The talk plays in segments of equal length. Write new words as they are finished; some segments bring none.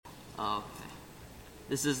Okay.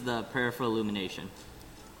 This is the prayer for illumination.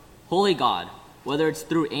 Holy God, whether it's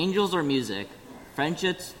through angels or music,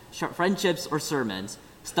 friendships or sermons,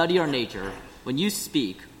 study or nature, when you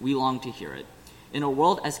speak, we long to hear it. In a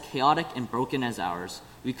world as chaotic and broken as ours,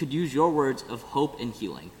 we could use your words of hope and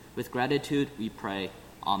healing. With gratitude, we pray.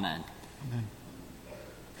 Amen. Amen.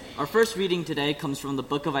 Our first reading today comes from the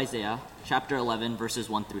book of Isaiah, chapter 11, verses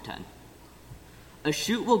 1 through 10. A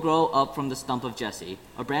shoot will grow up from the stump of Jesse,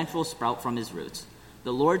 a branch will sprout from his roots.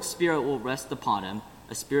 The Lord's Spirit will rest upon him,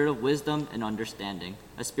 a spirit of wisdom and understanding,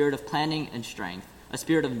 a spirit of planning and strength, a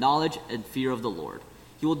spirit of knowledge and fear of the Lord.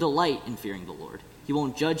 He will delight in fearing the Lord. He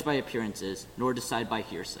won't judge by appearances, nor decide by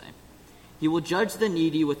hearsay. He will judge the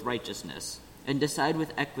needy with righteousness, and decide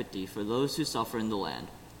with equity for those who suffer in the land.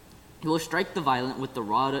 He will strike the violent with the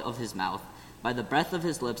rod of his mouth. By the breath of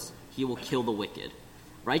his lips he will kill the wicked.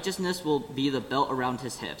 Righteousness will be the belt around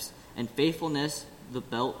his hips, and faithfulness the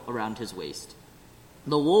belt around his waist.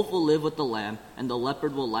 The wolf will live with the lamb, and the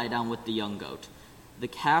leopard will lie down with the young goat. The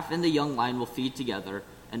calf and the young lion will feed together,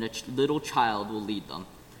 and a little child will lead them.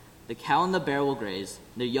 The cow and the bear will graze,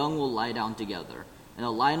 the young will lie down together, and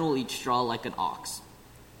the lion will eat straw like an ox.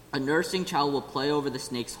 A nursing child will play over the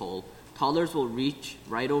snake's hole. Toddlers will reach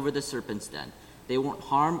right over the serpent's den. They won't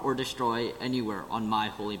harm or destroy anywhere on my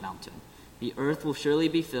holy mountain. The earth will surely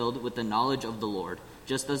be filled with the knowledge of the Lord,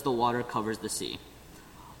 just as the water covers the sea.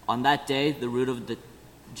 On that day, the root of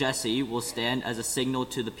Jesse will stand as a signal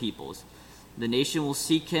to the peoples. The nation will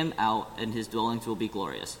seek him out, and his dwellings will be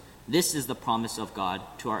glorious. This is the promise of God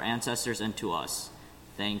to our ancestors and to us.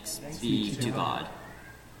 Thanks be to God.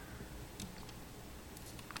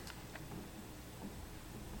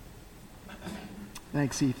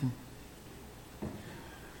 Thanks, Ethan.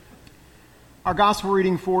 Our gospel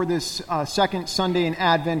reading for this second Sunday in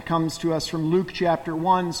Advent comes to us from Luke chapter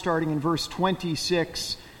 1, starting in verse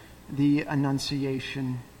 26, the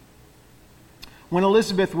Annunciation. When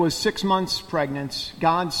Elizabeth was 6 months pregnant,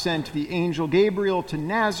 God sent the angel Gabriel to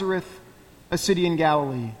Nazareth, a city in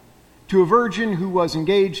Galilee, to a virgin who was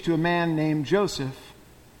engaged to a man named Joseph,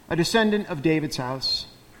 a descendant of David's house.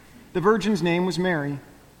 The virgin's name was Mary.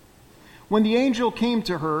 When the angel came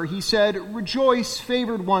to her, he said, "Rejoice,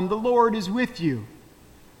 favored one, the Lord is with you."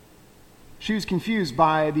 She was confused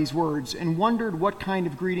by these words and wondered what kind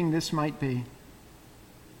of greeting this might be.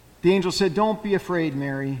 The angel said, "Don't be afraid,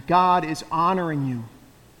 Mary. God is honoring you.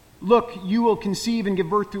 Look, you will conceive and give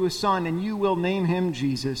birth to a son, and you will name him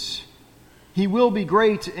Jesus. He will be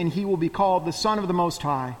great, and he will be called the Son of the Most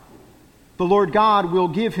High. The Lord God will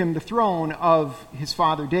give him the throne of his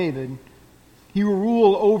father David. He will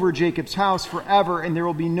rule over Jacob's house forever, and there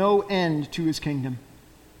will be no end to his kingdom."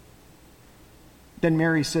 Then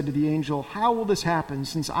Mary said to the angel, "How will this happen,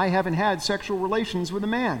 since I haven't had sexual relations with a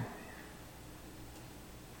man?"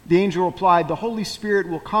 The angel replied, "The Holy Spirit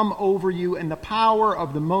will come over you, and the power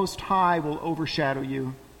of the Most High will overshadow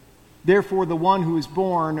you. Therefore, the one who is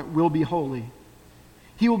born will be holy.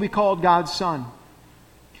 He will be called God's Son.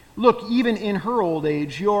 Look, even in her old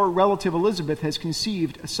age, your relative Elizabeth has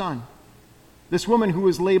conceived a son. This woman who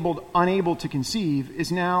was labeled unable to conceive is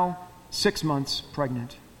now 6 months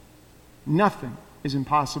pregnant. Nothing is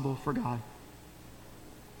impossible for God."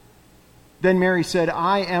 Then Mary said,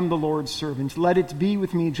 "I am the Lord's servant. Let it be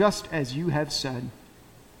with me just as you have said."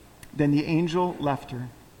 Then the angel left her.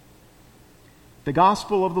 The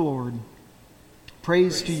gospel of the Lord.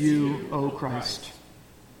 Praise to you, O Christ.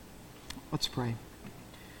 Let's pray.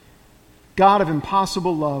 God of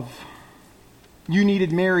impossible love, you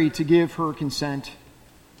needed Mary to give her consent,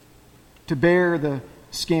 to bear the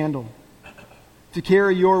scandal, to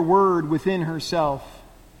carry your word within herself.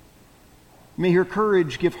 May her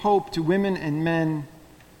courage give hope to women and men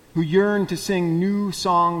who yearn to sing new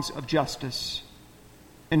songs of justice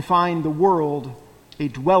and find the world a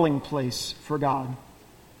dwelling place for God.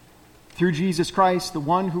 Through Jesus Christ, the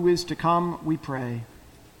one who is to come, we pray.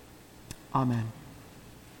 Amen.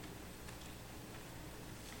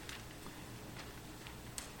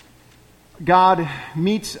 God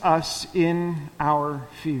meets us in our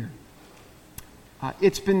fear.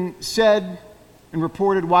 It's been said and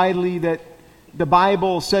reported widely that the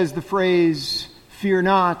Bible says the phrase, "fear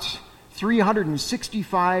not,"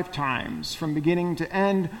 365 times from beginning to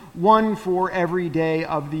end, one for every day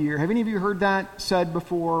of the year. Have any of you heard that said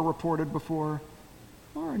before, reported before?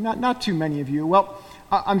 Or not too many of you. Well,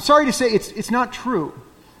 I'm sorry to say it's not true.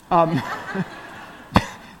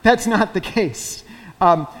 That's not the case.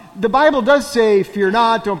 The Bible does say, "fear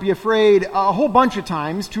not," "don't be afraid," a whole bunch of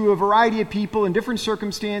times to a variety of people in different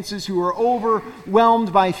circumstances who are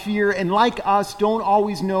overwhelmed by fear and, like us, don't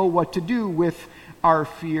always know what to do with our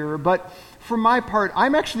fear. But for my part,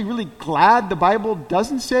 I'm actually really glad the Bible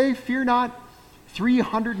doesn't say fear not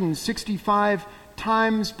 365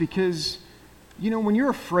 times, because, when you're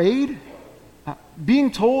afraid,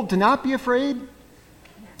 being told to not be afraid,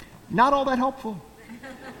 not all that helpful.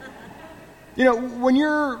 When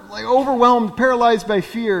you're overwhelmed, paralyzed by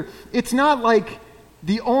fear, it's not like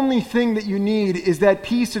the only thing that you need is that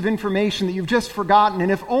piece of information that you've just forgotten.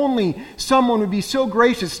 And if only someone would be so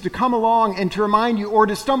gracious to come along and to remind you, or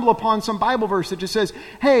to stumble upon some Bible verse that just says,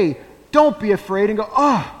 hey, don't be afraid, and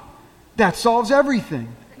go, that solves everything.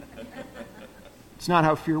 It's not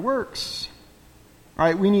how fear works. All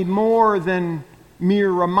right, we need more than mere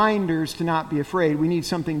reminders to not be afraid. We need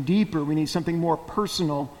something deeper. We need something more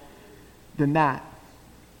personal than that.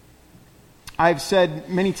 I've said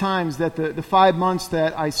many times that the 5 months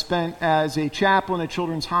that I spent as a chaplain at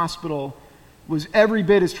Children's Hospital was every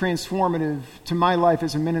bit as transformative to my life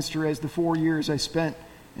as a minister as the 4 years I spent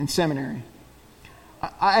in seminary.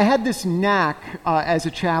 I had this knack as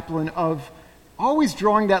a chaplain of always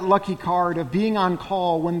drawing that lucky card of being on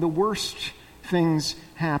call when the worst things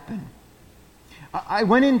happen. I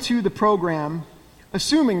went into the program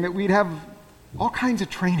assuming that we'd have all kinds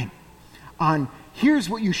of training on here's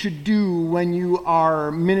what you should do when you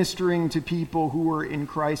are ministering to people who are in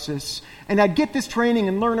crisis. And I'd get this training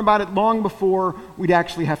and learn about it long before we'd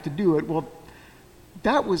actually have to do it. Well,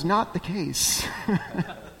 that was not the case.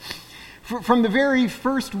 From the very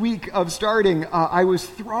first week of starting, I was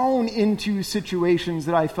thrown into situations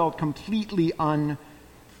that I felt completely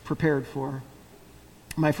unprepared for.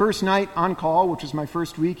 My first night on call, which was my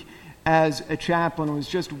first week as a chaplain, was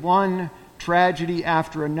just one tragedy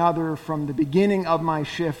after another from the beginning of my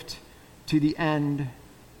shift to the end.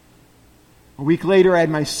 A week later, I had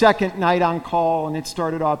my second night on call, and it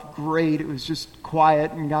started off great. It was just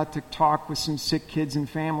quiet, and got to talk with some sick kids and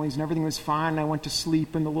families, and everything was fine. I went to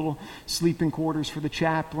sleep in the little sleeping quarters for the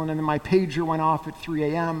chaplain, and then my pager went off at 3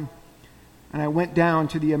 a.m., and I went down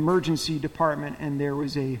to the emergency department, and there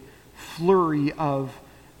was a flurry of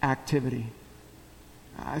activity.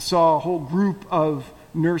 I saw a whole group of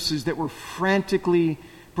nurses that were frantically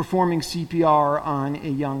performing CPR on a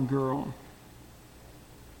young girl.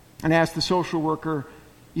 And I asked the social worker,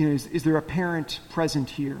 is there a parent present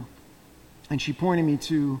here? And she pointed me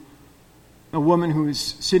to a woman who was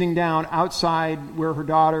sitting down outside where her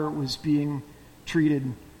daughter was being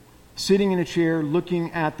treated, sitting in a chair,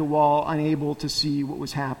 looking at the wall, unable to see what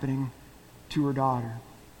was happening to her daughter.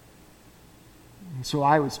 And so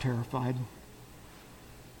I was terrified.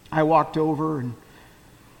 I walked over, and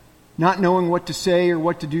not knowing what to say or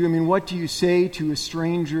what to do. What do you say to a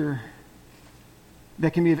stranger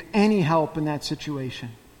that can be of any help in that situation?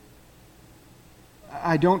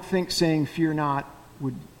 I don't think saying fear not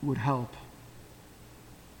would help.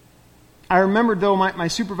 I remembered, though, my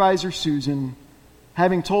supervisor, Susan,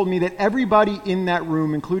 having told me that everybody in that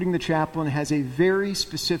room, including the chaplain, has a very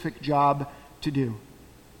specific job to do.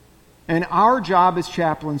 And our job as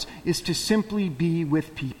chaplains is to simply be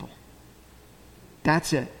with people.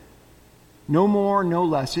 That's it. No more, no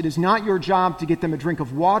less. It is not your job to get them a drink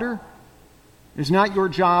of water. It is not your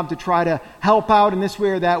job to try to help out in this way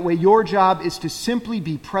or that way. Your job is to simply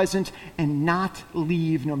be present and not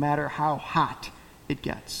leave, no matter how hot it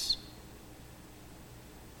gets.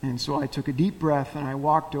 And so I took a deep breath, and I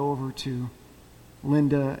walked over to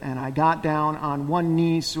Linda, and I got down on one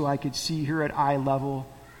knee so I could see her at eye level.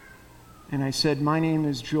 And I said, my name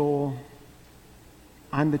is Joel.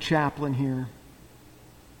 I'm the chaplain here,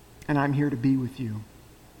 and I'm here to be with you.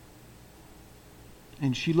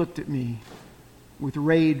 And she looked at me with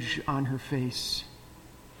rage on her face,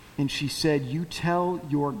 and she said, you tell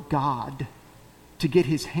your God to get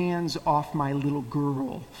his hands off my little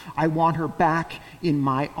girl. I want her back in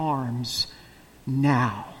my arms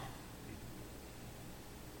now.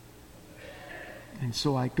 And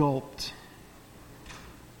so I gulped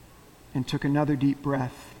and took another deep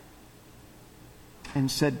breath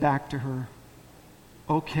and said back to her,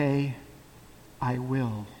 okay, I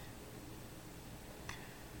will.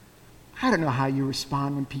 I don't know how you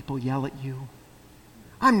respond when people yell at you.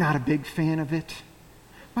 I'm not a big fan of it.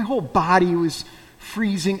 My whole body was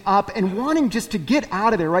freezing up and wanting just to get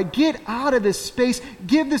out of there, right? Get out of this space.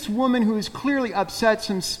 Give this woman who is clearly upset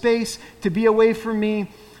some space to be away from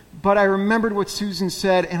me. But I remembered what Susan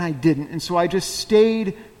said, and I didn't. And so I just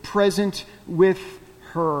stayed present with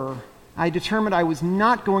her. I determined I was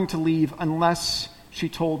not going to leave unless she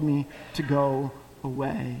told me to go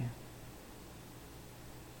away.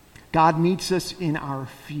 God meets us in our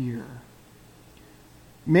fear.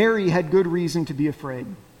 Mary had good reason to be afraid.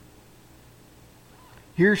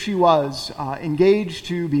 Here she was, engaged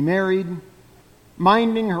to be married.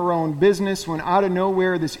 minding her own business, when out of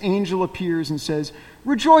nowhere this angel appears and says,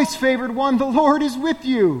 "Rejoice, favored one, the Lord is with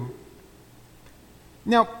you."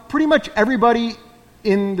 Now, pretty much everybody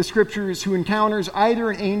in the scriptures who encounters either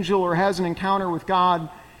an angel or has an encounter with God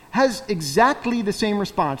has exactly the same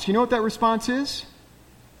response. You know what that response is?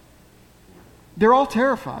 They're all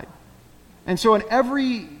terrified. And so in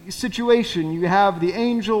every situation, you have the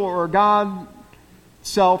angel or God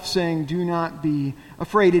self saying, "Do not be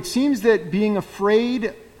afraid." It seems that being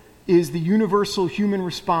afraid is the universal human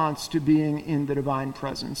response to being in the divine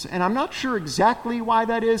presence. And I'm not sure exactly why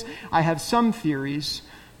that is. I have some theories,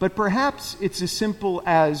 but perhaps it's as simple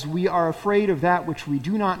as we are afraid of that which we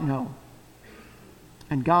do not know.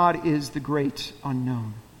 And God is the great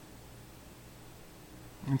unknown.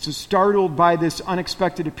 And so, startled by this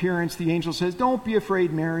unexpected appearance, the angel says, "Don't be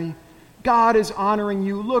afraid, Mary. God is honoring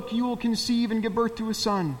you. Look, you will conceive and give birth to a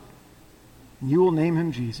son, and you will name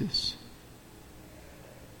him Jesus."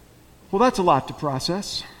 Well, that's a lot to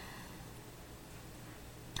process.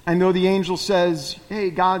 And though the angel says,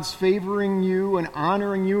 "Hey, God's favoring you and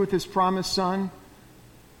honoring you with his promised son,"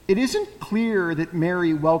 it isn't clear that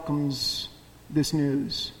Mary welcomes this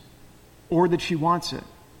news or that she wants it.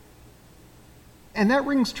 And that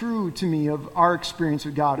rings true to me of our experience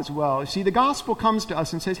with God as well. You see, the gospel comes to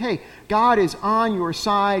us and says, hey, God is on your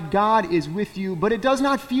side, God is with you, but it does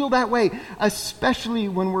not feel that way, especially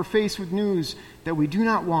when we're faced with news that we do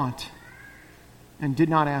not want and did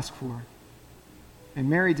not ask for. And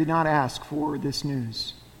Mary did not ask for this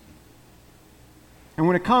news. And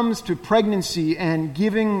when it comes to pregnancy and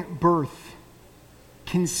giving birth,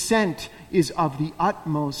 consent is of the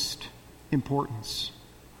utmost importance.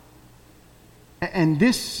 And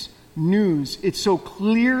this news, it so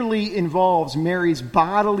clearly involves Mary's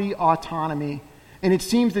bodily autonomy. And it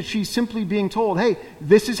seems that she's simply being told, hey,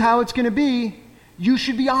 this is how it's going to be. You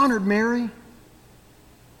should be honored, Mary.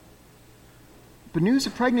 But news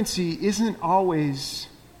of pregnancy isn't always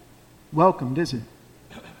welcomed, is it?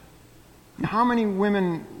 How many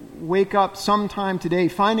women wake up sometime today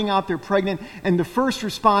finding out they're pregnant, and the first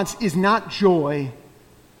response is not joy,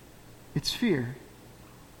 it's fear.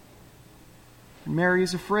 And Mary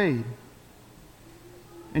is afraid.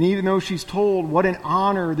 And even though she's told what an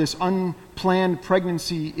honor this unplanned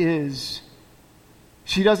pregnancy is,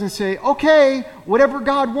 she doesn't say, okay, whatever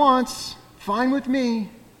God wants, fine with me.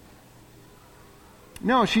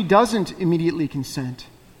 No, she doesn't immediately consent.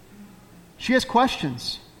 She has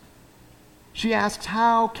questions. She asks,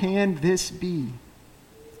 how can this be?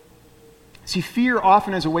 See, fear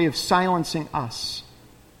often has a way of silencing us.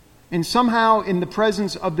 And somehow, in the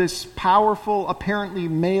presence of this powerful, apparently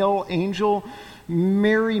male angel,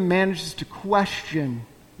 Mary manages to question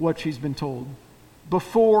what she's been told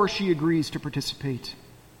before she agrees to participate.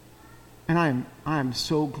 And I am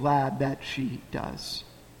so glad that she does.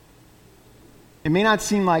 It may not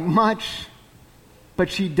seem like much, but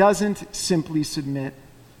she doesn't simply submit.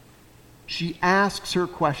 She asks her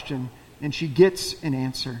question, and she gets an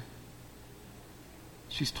answer.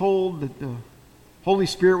 She's told that the Holy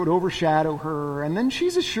Spirit would overshadow her, and then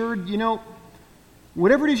she's assured,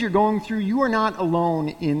 whatever it is you're going through, you are not alone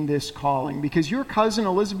in this calling, because your cousin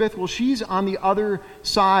Elizabeth, well, she's on the other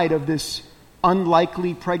side of this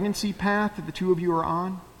unlikely pregnancy path that the two of you are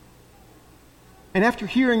on. And after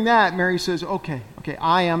hearing that, Mary says, okay,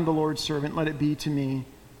 I am the Lord's servant. Let it be to me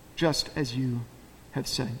just as you have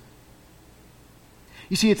said.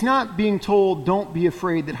 You see, it's not being told, don't be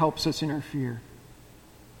afraid, that helps us in our fear.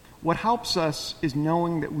 What helps us is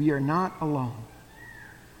knowing that we are not alone.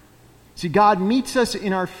 See, God meets us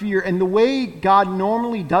in our fear, and the way God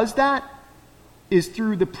normally does that is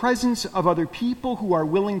through the presence of other people who are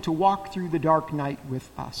willing to walk through the dark night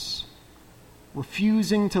with us,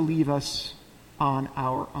 refusing to leave us on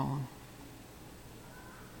our own.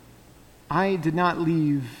 I did not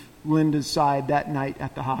leave Linda's side that night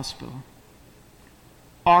at the hospital.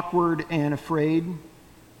 Awkward and afraid,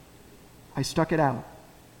 I stuck it out.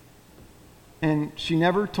 And she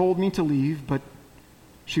never told me to leave, but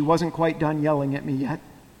she wasn't quite done yelling at me yet.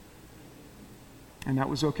 And that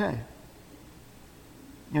was okay.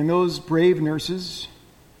 And those brave nurses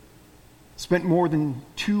spent more than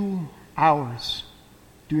 2 hours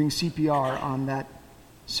doing CPR on that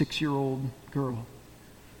 6-year-old girl.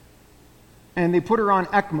 And they put her on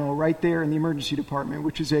ECMO right there in the emergency department,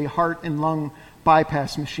 which is a heart and lung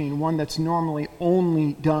bypass machine, one that's normally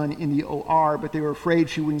only done in the OR, but they were afraid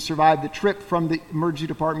she wouldn't survive the trip from the emergency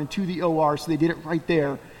department to the OR, so they did it right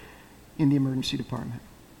there in the emergency department.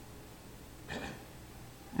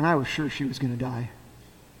 And I was sure she was going to die.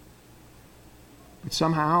 But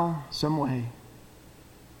somehow, some way,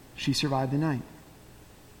 she survived the night.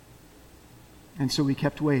 And so we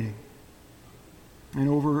kept waiting. And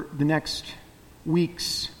over the next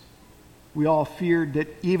weeks, we all feared that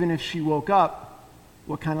even if she woke up,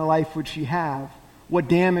 what kind of life would she have? What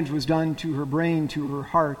damage was done to her brain, to her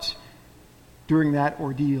heart during that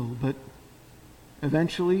ordeal? But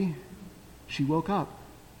eventually, she woke up.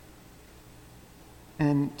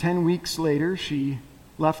 And 10 weeks later, she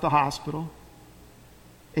left the hospital,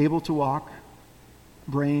 able to walk,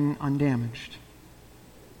 brain undamaged.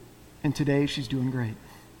 And today, she's doing great.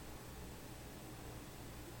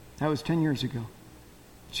 That was 10 years ago.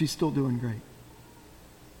 She's still doing great.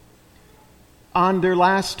 On their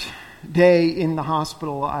last day in the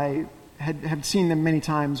hospital, I had seen them many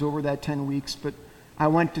times over that 10 weeks, but I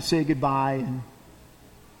went to say goodbye, and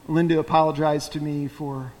Linda apologized to me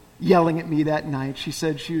for yelling at me that night. She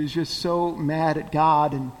said she was just so mad at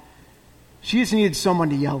God, and she just needed someone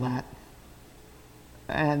to yell at.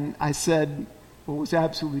 And I said what was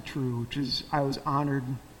absolutely true, which is I was honored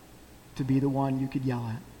to be the one you could yell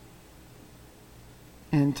at.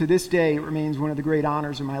 And to this day, it remains one of the great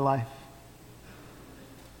honors of my life.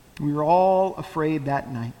 We were all afraid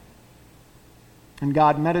that night. And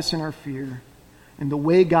God met us in our fear. And the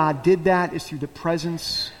way God did that is through the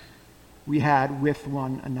presence we had with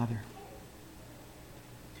one another.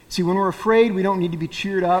 See, when we're afraid, we don't need to be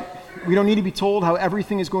cheered up. We don't need to be told how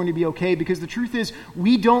everything is going to be okay, because the truth is,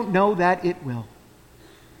 we don't know that it will.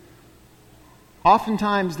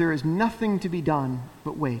 Oftentimes, there is nothing to be done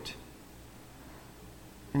but wait.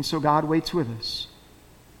 And so God waits with us.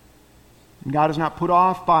 And God is not put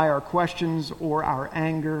off by our questions or our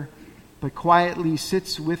anger, but quietly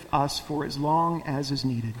sits with us for as long as is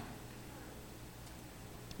needed.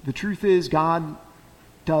 The truth is, God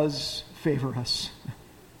does favor us.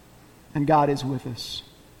 And God is with us,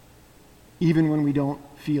 even when we don't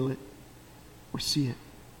feel it or see it.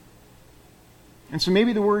 And so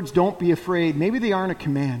maybe the words "don't be afraid," maybe they aren't a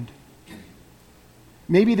command.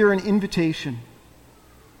 Maybe they're an invitation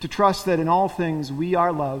to trust that in all things we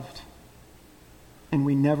are loved and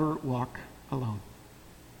we never walk alone.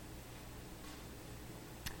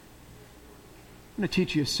 I'm going to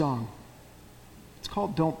teach you a song. It's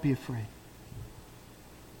called "Don't Be Afraid."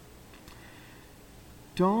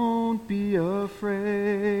 Don't be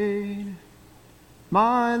afraid,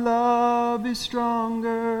 my love is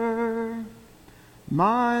stronger.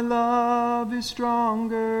 My love is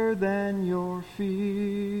stronger than your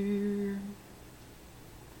fear.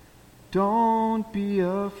 Don't be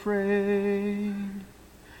afraid,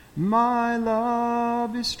 my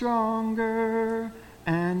love is stronger,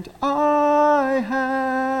 and I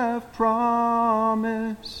have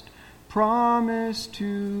promised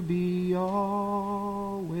to be all